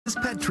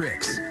Pet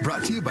Tricks,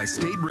 brought to you by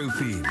State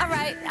Roofing. All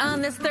right,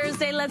 on this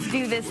Thursday, let's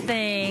do this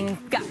thing.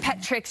 Got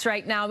Pet Tricks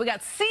right now. We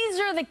got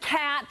Caesar the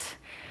cat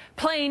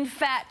playing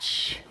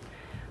fetch.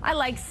 I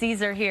like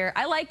Caesar here.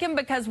 I like him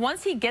because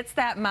once he gets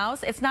that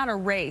mouse, it's not a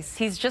race.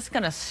 He's just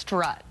going to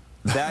strut.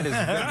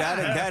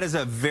 That is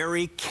a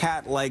very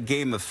cat-like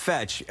game of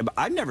fetch.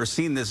 I've never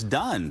seen this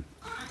done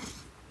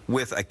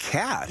with a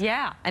cat.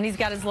 Yeah, and he's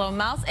got his little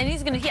mouse, and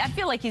he's going to, I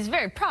feel like he's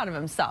very proud of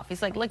himself.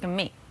 He's like, look at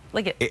me.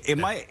 Look at.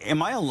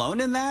 Am I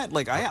alone in that?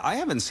 Like, I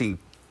haven't seen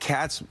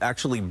cats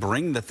actually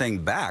bring the thing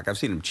back. I've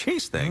seen them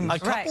chase things. A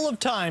couple of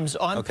times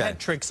on Pet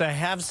Tricks, I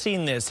have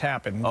seen this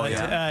happen. Oh,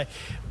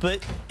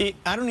 but, yeah?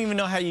 I don't even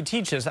know how you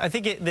teach this. I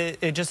think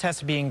it just has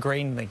to be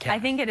ingrained in the cat. I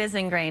think it is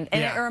ingrained.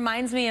 And it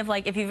reminds me of,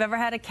 like, if you've ever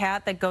had a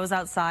cat that goes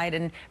outside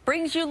and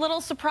brings you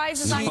little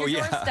surprises on your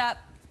doorstep.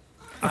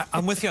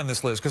 I'm with you on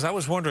this, Liz, because I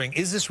was wondering,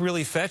 is this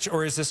really fetch,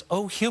 or is this,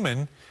 oh,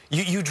 human,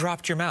 you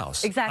dropped your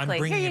mouse. Exactly. I'm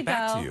bringing Here you it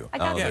back go. to you. I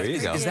got there you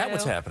go. Is that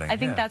what's happening? I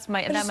think that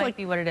might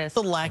be what it is.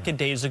 The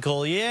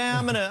lackadaisical. Yeah,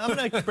 I'm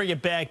gonna bring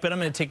it back, but I'm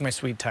gonna take my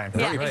sweet time.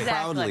 Yeah, Very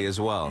exactly. proudly as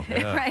well.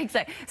 Yeah. Right,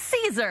 exactly.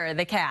 Caesar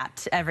the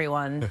cat,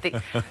 everyone.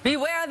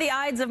 Beware the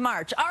Ides of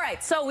March. All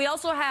right, so we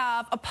also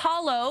have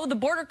Apollo, the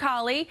border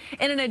collie,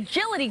 in an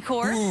agility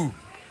course. Ooh.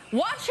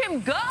 Watch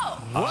him go.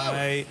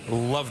 I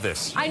love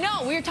this. I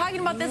know. We were talking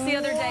about this the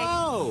other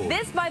day.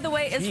 This, by the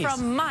way, is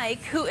from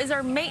Mike, who is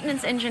our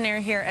maintenance engineer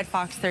here at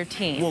Fox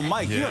 13. Well,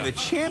 Mike, you have a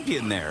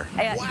champion there.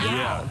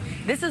 Yeah.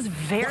 This is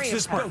very Watch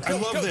this part. I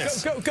love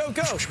this. Go. Boom,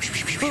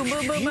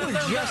 boom, boom, You boom, were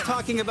boom, just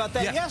talking about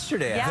that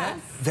yesterday. Yeah.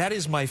 That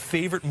is my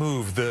favorite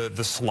move, the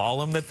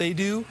slalom that they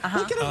do.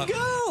 Look at him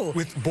go.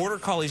 With border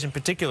collies in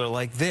particular,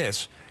 like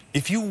this,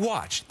 if you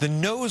watch, the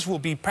nose will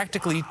be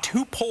practically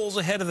 2 poles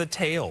ahead of the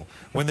tail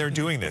when they're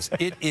doing this.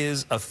 It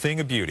is a thing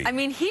of beauty. I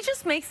mean, he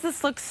just makes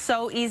this look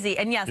so easy.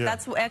 And yes,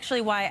 that's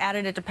actually why I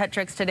added it to Pet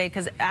Tricks today,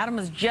 because Adam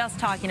was just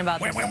talking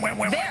about this.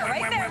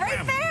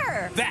 Right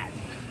there. That.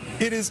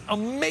 It is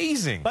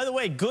amazing. By the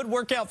way, good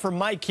workout for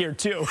Mike here,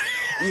 too.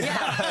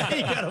 Yeah.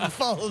 You got to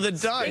follow the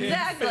diet.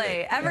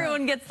 Exactly.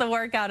 Everyone gets the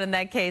workout in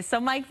that case. So,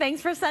 Mike, thanks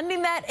for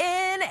sending that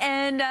in.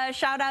 And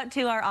shout out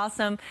to our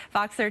awesome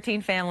Fox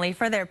 13 family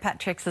for their Pet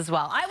Tricks as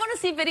well. I want to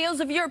see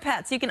videos of your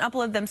pets. You can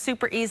upload them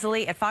super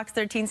easily at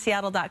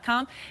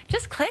fox13seattle.com.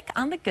 Just click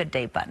on the Good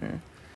Day button.